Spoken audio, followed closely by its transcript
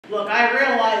Look, I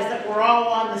realize that we're all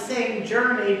on the same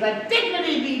journey, but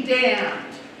dignity be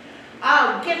damned.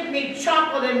 I'll give me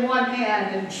chocolate in one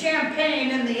hand and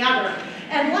champagne in the other,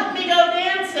 and let me go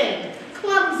dancing,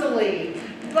 clumsily,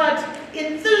 but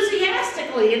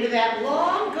enthusiastically into that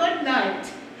long good night.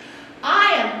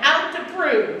 I am out to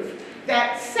prove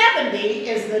that 70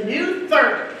 is the new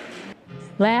 30.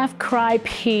 Laugh, Cry,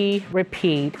 Pee,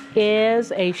 Repeat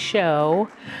is a show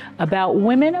about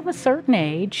women of a certain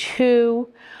age who,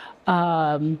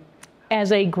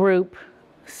 as a group,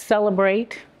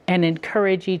 celebrate and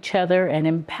encourage each other and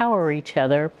empower each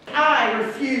other. I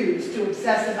refuse to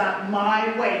obsess about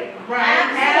my weight. Right?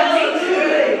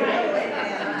 Absolutely.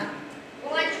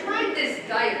 Well, I tried this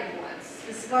diet once.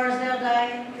 The Scarsdale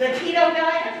diet? The keto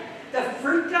diet? The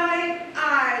fruit diet?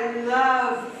 I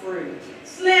love fruit.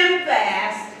 Slim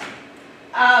fast.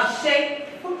 A shake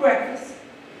for breakfast.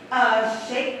 A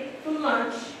shake for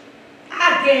lunch.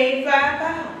 I gained 5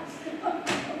 pounds.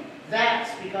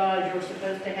 That's because you're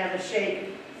supposed to have a shake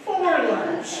for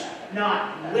lunch,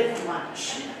 not with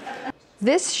lunch.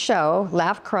 This show,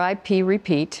 Laugh, Cry, Pee,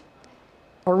 Repeat,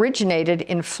 originated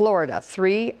in Florida.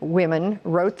 3 women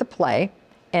wrote the play,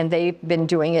 and they've been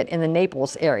doing it in the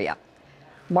Naples area.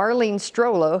 Marlene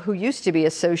Strollo, who used to be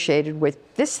associated with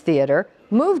this theater,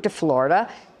 moved to Florida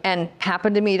and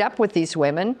happened to meet up with these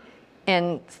women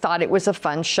and thought it was a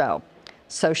fun show.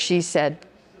 So she said,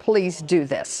 please do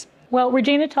this. Well,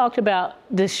 Regina talked about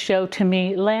this show to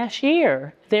me last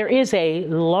year. There is a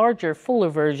larger, fuller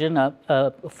version,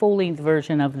 a full-length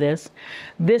version of this.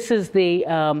 This is the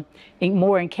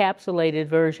more encapsulated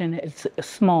version. It's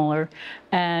smaller.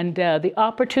 And the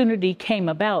opportunity came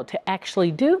about to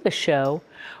actually do the show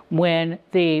when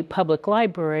the public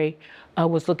library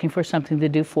was looking for something to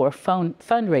do for a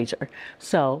fundraiser.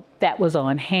 So that was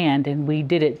on hand, and we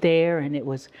did it there, and it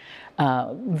was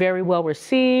very well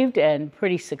received and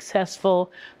pretty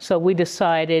successful. So we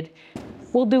decided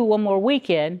we'll do one more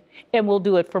weekend, and we'll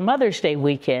do it for Mother's Day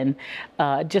weekend,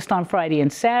 just on Friday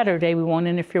and Saturday. We won't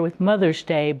interfere with Mother's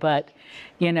Day, but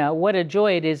you know, what a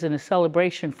joy it is in a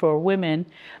celebration for women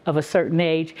of a certain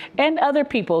age and other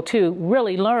people to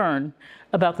really learn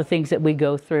about the things that we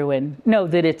go through and know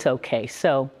that it's okay.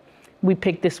 So we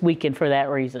picked this weekend for that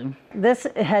reason. This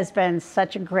has been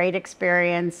such a great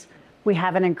experience. We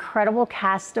have an incredible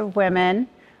cast of women.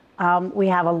 We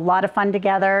have a lot of fun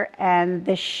together, and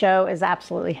this show is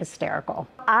absolutely hysterical.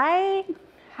 I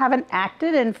haven't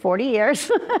acted in 40 years.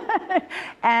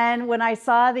 And when I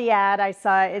saw the ad, I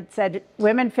saw it said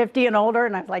women 50 and older,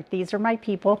 and I was like, these are my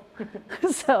people.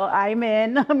 So I'm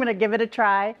in. I'm going to give it a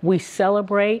try. We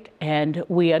celebrate and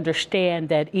we understand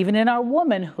that even in our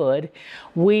womanhood,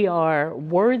 we are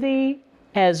worthy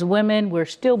as women. We're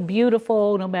still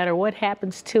beautiful no matter what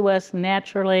happens to us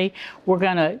naturally. We're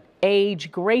going to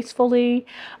age gracefully.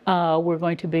 We're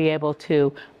going to be able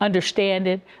to understand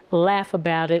it, laugh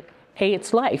about it. Hey,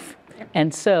 it's life.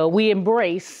 And so we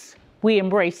embrace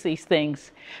these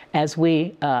things as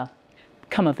we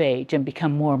come of age and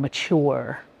become more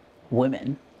mature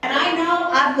women. And I know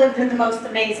I've lived in the most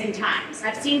amazing times.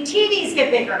 I've seen TVs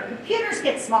get bigger, computers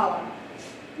get smaller,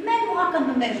 men walk on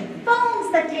the moon,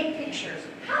 phones that take pictures,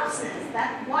 houses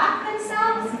that lock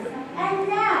themselves, and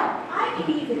now I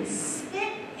can even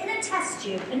spit in a test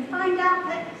tube and find out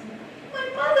that my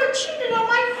mother cheated on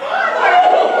my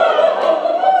father.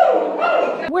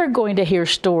 We're going to hear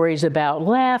stories about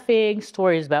laughing,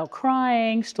 stories about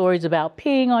crying, stories about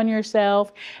peeing on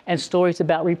yourself, and stories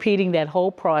about repeating that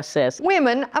whole process.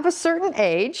 Women of a certain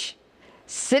age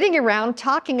sitting around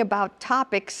talking about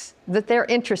topics that they're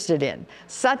interested in,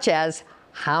 such as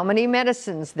how many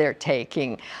medicines they're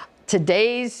taking,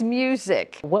 today's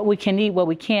music, what we can eat, what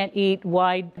we can't eat,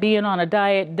 why being on a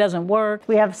diet doesn't work.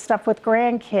 We have stuff with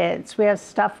grandkids. We have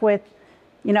stuff with,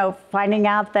 you know, finding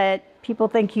out that people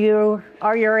think you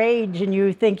are your age and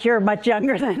you think you're much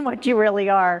younger than what you really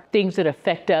are. Things that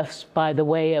affect us by the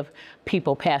way of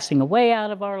people passing away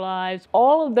out of our lives.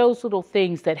 All of those little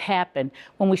things that happen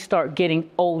when we start getting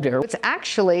older. It's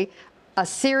actually a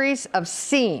series of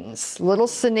scenes, little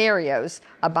scenarios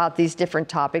about these different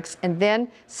topics, and then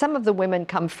some of the women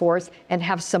come forth and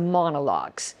have some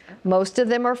monologues. Most of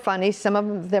them are funny, some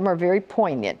of them are very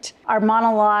poignant. Our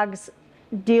monologues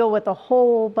deal with a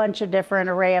whole bunch of different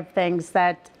array of things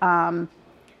that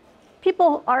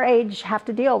people our age have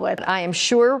to deal with. I am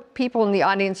sure people in the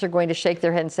audience are going to shake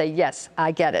their head and say, yes,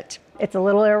 I get it. It's a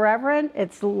little irreverent,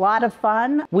 it's a lot of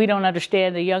fun. We don't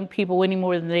understand the young people any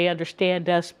more than they understand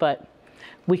us, but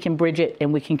we can bridge it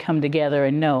and we can come together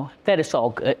and know that it's all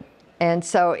good. And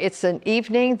so it's an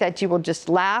evening that you will just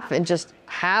laugh and just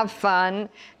have fun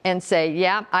and say,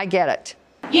 yeah, I get it.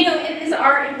 You know, it is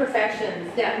our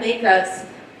imperfections that make us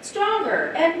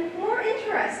stronger and more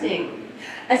interesting.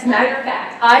 As a matter of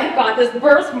fact, I have got this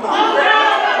birthmark. Oh,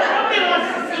 no, nobody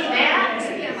wants to see that.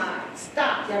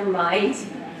 Stop. Never mind.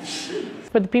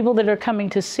 For the people that are coming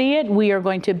to see it, we are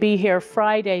going to be here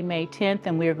Friday, May 10th,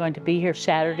 and we are going to be here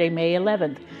Saturday, May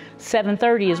 11th.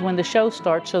 7:30 is when the show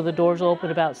starts, so the doors will open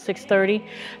about 6:30.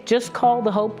 Just call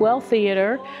the Hopewell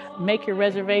Theatre, make your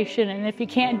reservation, and if you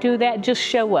can't do that, just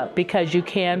show up, because you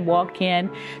can walk in.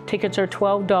 Tickets are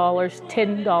 $12,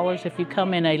 $10 if you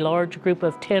come in a large group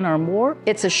of 10 or more.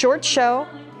 It's a short show,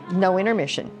 no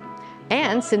intermission.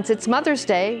 And since it's Mother's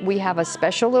Day, we have a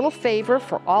special little favor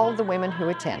for all of the women who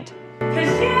attend.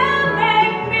 'Cause you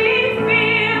make me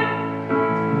feel,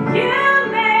 you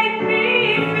make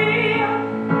me feel,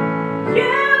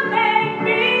 you make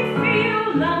me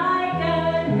feel like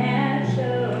a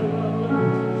natural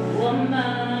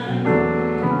woman.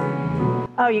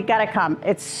 Oh, you gotta come.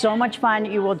 It's so much fun.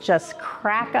 You will just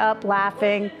crack up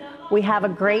laughing. We have a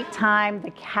great time. The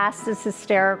cast is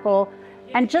hysterical.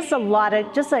 And just a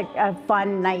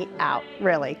fun night out,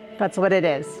 really. That's what it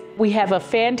is. We have a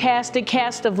fantastic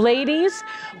cast of ladies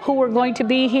who are going to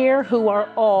be here, who are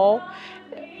all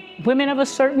women of a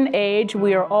certain age.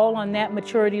 We are all on that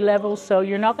maturity level, so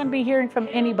you're not going to be hearing from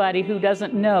anybody who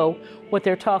doesn't know what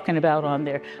they're talking about on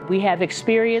there. We have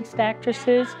experienced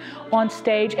actresses on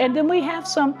stage, and then we have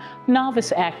some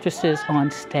novice actresses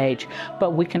on stage,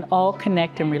 but we can all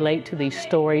connect and relate to these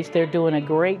stories. They're doing a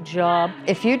great job.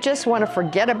 If you just want to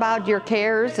forget about your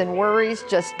cares and worries,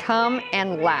 just come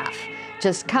and laugh.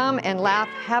 Just come and laugh,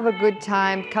 have a good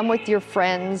time, come with your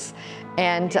friends,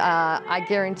 and I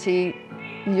guarantee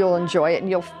you'll enjoy it and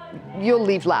you'll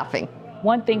leave laughing.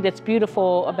 One thing that's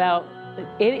beautiful about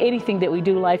anything that we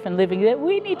do, life and living, that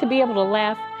we need to be able to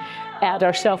laugh at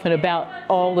ourselves and about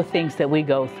all the things that we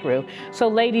go through. So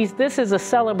ladies, this is a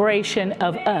celebration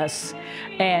of us.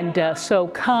 And so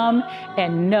come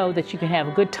and know that you can have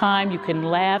a good time. You can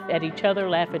laugh at each other,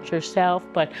 laugh at yourself,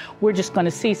 but we're just going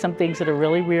to see some things that are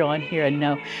really real on here and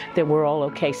know that we're all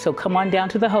okay. So come on down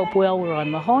to the Hopewell. We're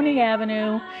on Mahoning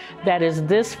Avenue. That is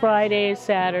this Friday,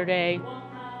 Saturday,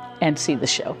 and see the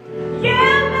show. You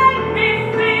make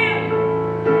me feel,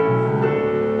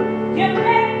 you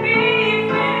make me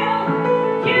feel,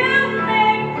 you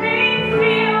make me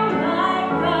feel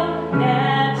like a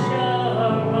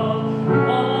natural woman.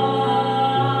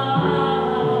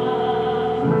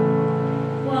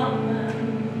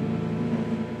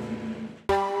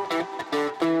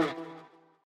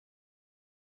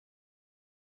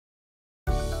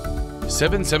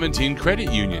 717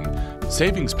 Credit Union.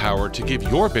 Savings power to give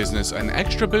your business an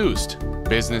extra boost.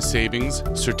 Business savings,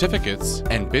 certificates,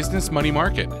 and business money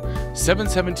market.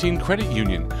 717 Credit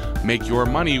Union. Make your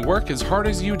money work as hard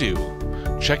as you do.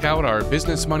 Check out our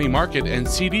business money market and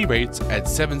CD rates at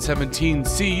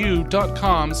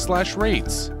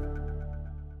 717cu.com/rates.